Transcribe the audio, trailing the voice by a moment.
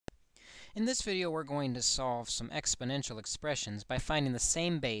In this video, we're going to solve some exponential expressions by finding the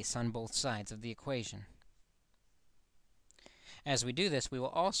same base on both sides of the equation. As we do this, we will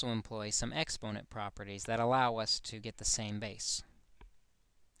also employ some exponent properties that allow us to get the same base.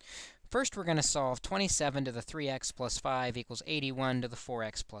 First, we're going to solve 27 to the 3x plus 5 equals 81 to the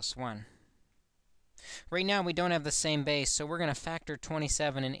 4x plus 1. Right now, we don't have the same base, so we're going to factor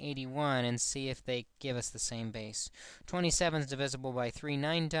 27 and 81 and see if they give us the same base. 27 is divisible by 3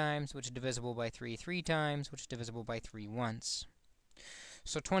 9 times, which is divisible by 3 3 times, which is divisible by 3 once.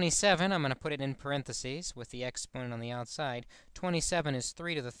 So 27, I'm going to put it in parentheses with the exponent on the outside. 27 is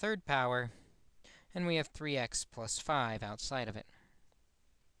 3 to the third power, and we have 3x plus 5 outside of it.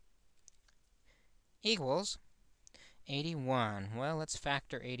 Equals 81. Well, let's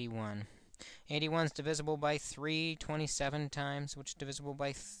factor 81. 81 is divisible by 3 27 times, which is divisible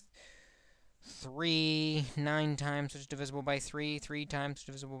by 3 9 times, which is divisible by 3 3 times, which is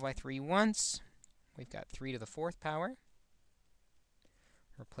divisible by 3 once. We've got 3 to the fourth power.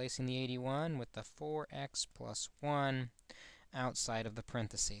 Replacing the 81 with the 4x plus 1 outside of the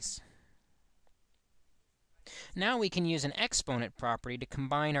parentheses. Now we can use an exponent property to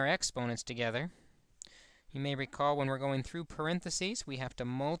combine our exponents together. You may recall when we're going through parentheses, we have to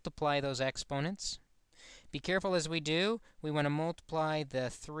multiply those exponents. Be careful as we do. We want to multiply the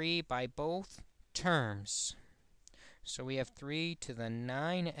 3 by both terms. So we have 3 to the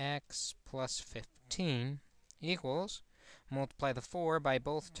 9x plus 15 equals, multiply the 4 by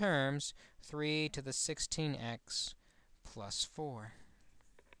both terms, 3 to the 16x plus 4.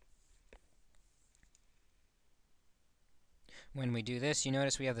 When we do this, you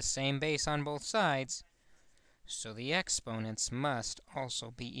notice we have the same base on both sides. So the exponents must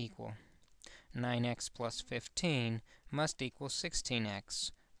also be equal. 9x plus 15 must equal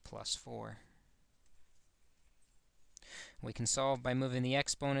 16x plus 4. We can solve by moving the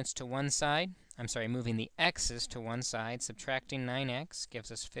exponents to one side. Moving the x's to one side. Subtracting 9x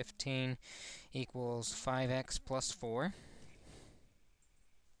gives us 15 equals 5x plus 4.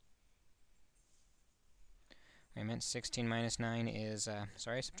 Wait a minute, 16 minus 9 is,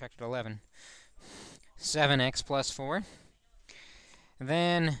 subtracted 11. 7x plus 4.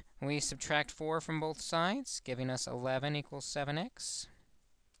 Then we subtract 4 from both sides, giving us 11 equals 7x.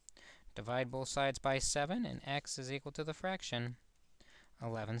 Divide both sides by 7, and x is equal to the fraction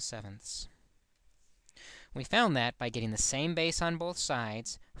 11/7. We found that by getting the same base on both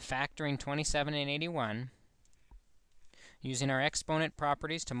sides, factoring 27 and 81, using our exponent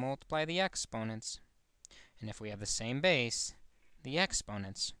properties to multiply the exponents, and if we have the same base, the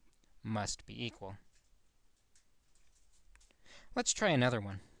exponents must be equal. Let's try another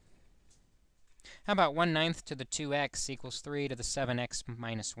one. How about 1/9 to the 2x equals 3 to the 7x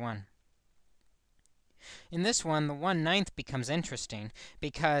minus 1? In this one, the 1/9 becomes interesting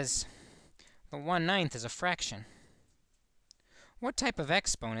because the 1/9 is a fraction. What type of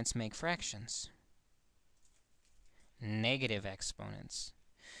exponents make fractions? Negative exponents.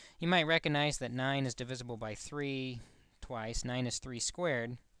 You might recognize that 9 is divisible by 3 twice. 9 is 3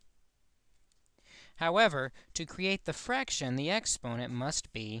 squared. However, to create the fraction, the exponent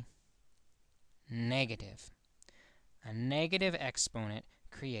must be negative. A negative exponent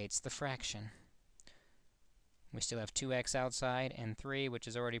creates the fraction. We still have 2x outside and 3, which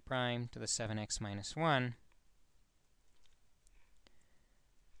is already prime, to the 7x minus 1.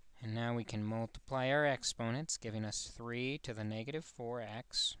 And now we can multiply our exponents, giving us 3 to the negative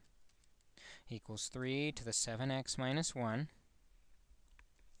 4x equals 3 to the 7x minus 1.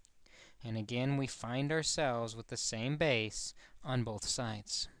 And again, we find ourselves with the same base on both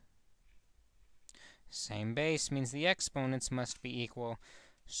sides. Same base means the exponents must be equal,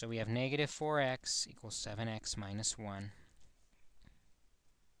 so we have negative 4x equals 7x minus 1.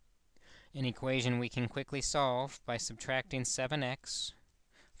 An equation we can quickly solve by subtracting 7x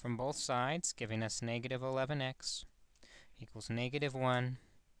from both sides, giving us negative 11x equals negative 1,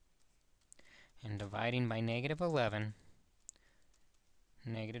 and dividing by negative 11.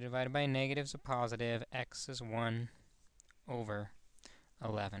 Negative divided by negative is a positive. X is 1 over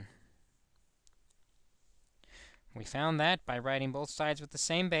 11. We found that by writing both sides with the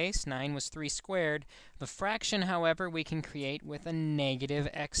same base. 9 was 3 squared. The fraction, however, we can create with a negative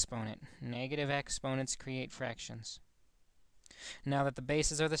exponent. Negative exponents create fractions. Now that the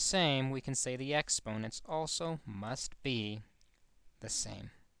bases are the same, we can say the exponents also must be the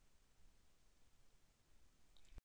same.